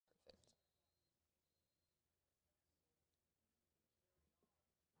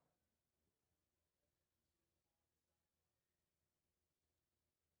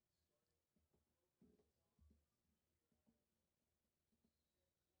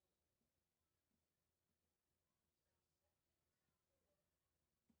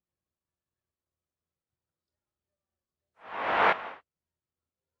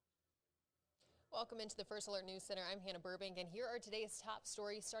Welcome into the First Alert News Center. I'm Hannah Burbank, and here are today's top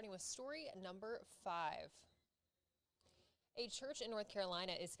stories, starting with story number 5. A church in North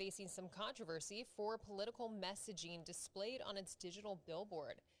Carolina is facing some controversy for political messaging displayed on its digital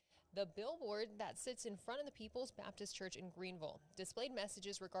billboard. The billboard that sits in front of the People's Baptist Church in Greenville displayed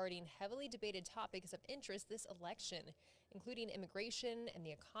messages regarding heavily debated topics of interest this election, including immigration and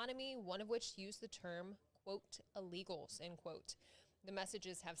the economy, one of which used the term, quote, illegals, end quote. The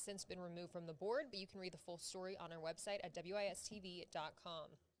messages have since been removed from the board, but you can read the full story on our website at wistv.com.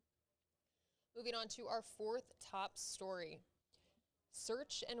 Moving on to our fourth top story.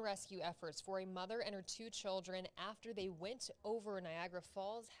 Search and rescue efforts for a mother and her 2 children after they went over Niagara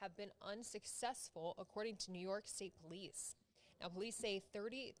Falls have been unsuccessful, according to New York State Police. Now, police say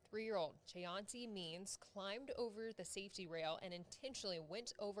 33-year-old Chayanti Means climbed over the safety rail and intentionally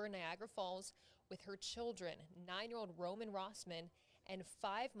went over Niagara Falls with her children, 9-year-old Roman Rossman and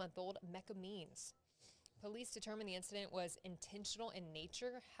 5-month-old Mecca Means. Police determined the incident was intentional in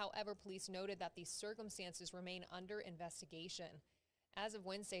nature. However, police noted that the circumstances remain under investigation. As of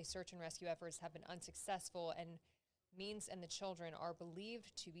Wednesday, search and rescue efforts have been unsuccessful, and Means and the children are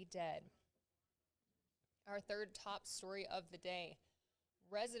believed to be dead. Our third top story of the day.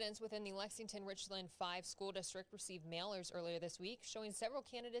 Residents within the Lexington-Richland 5 school district received mailers earlier this week showing several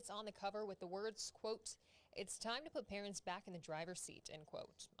candidates on the cover with the words, quote, "It's time to put parents back in the driver's seat," end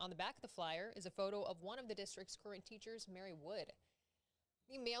quote. On the back of the flyer is a photo of one of the district's current teachers, Mary Wood.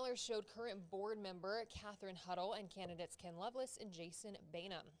 The mailer showed current board member Catherine Huddle and candidates Ken Lovelace and Jason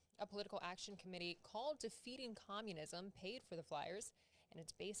Bainum. A political action committee called Defeating Communism paid for the flyers, and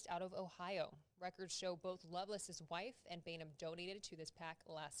it's based out of Ohio. Records show both Lovelace's wife and Bainum donated to this PAC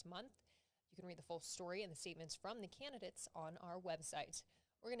last month. You can read the full story and the statements from the candidates on our website.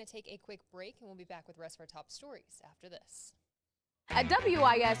 We're going to take a quick break, and we'll be back with the rest of our top stories after this. At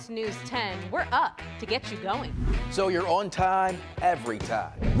WIS News 10, we're up to get you going. So you're on time every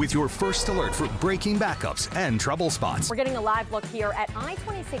time. With your first alert for breaking backups and trouble spots. We're getting a live look here at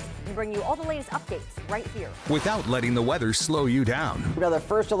I-26 and bring you all the latest updates right here. Without letting the weather slow you down. Another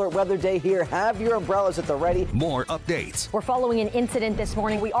First Alert weather day here. Have your umbrellas at the ready. More updates. We're following an incident this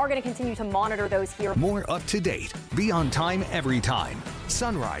morning. We are going to continue to monitor those here. More up to date. Be on time every time.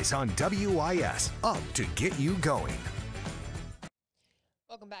 Sunrise on WIS. Up to get you going.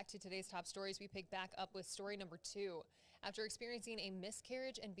 Welcome back to today's top stories. We pick back up with story number 2. After experiencing a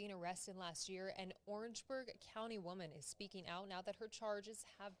miscarriage and being arrested last year, an Orangeburg County woman is speaking out now that her charges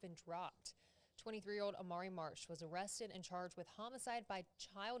have been dropped. 23-year-old Amari Marsh was arrested and charged with homicide by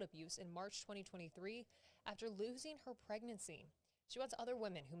child abuse in March 2023 after losing her pregnancy. She wants other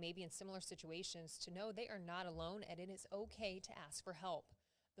women who may be in similar situations to know they are not alone and it is okay to ask for help.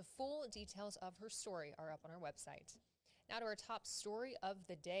 The full details of her story are up on our website. Now to our top story of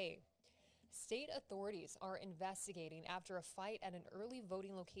the day. State authorities are investigating after a fight at an early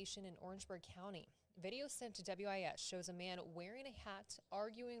voting location in Orangeburg County. Video sent to WIS shows a man wearing a hat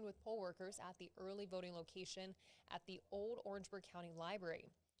arguing with poll workers at the early voting location at the old Orangeburg County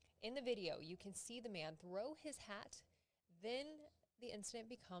Library. In the video, you can see the man throw his hat, then the incident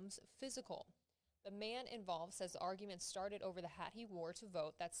becomes physical. The man involved says the argument started over the hat he wore to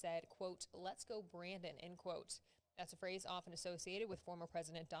vote that said, quote, "Let's go Brandon," end quote. That's a phrase often associated with former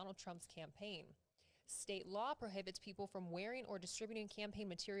President Donald Trump's campaign. State law prohibits people from wearing or distributing campaign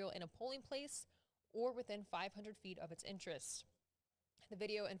material in a polling place or within 500 feet of its interest. The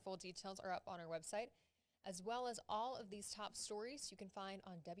video and full details are up on our website, as well as all of these top stories you can find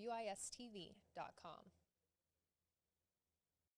on wistv.com.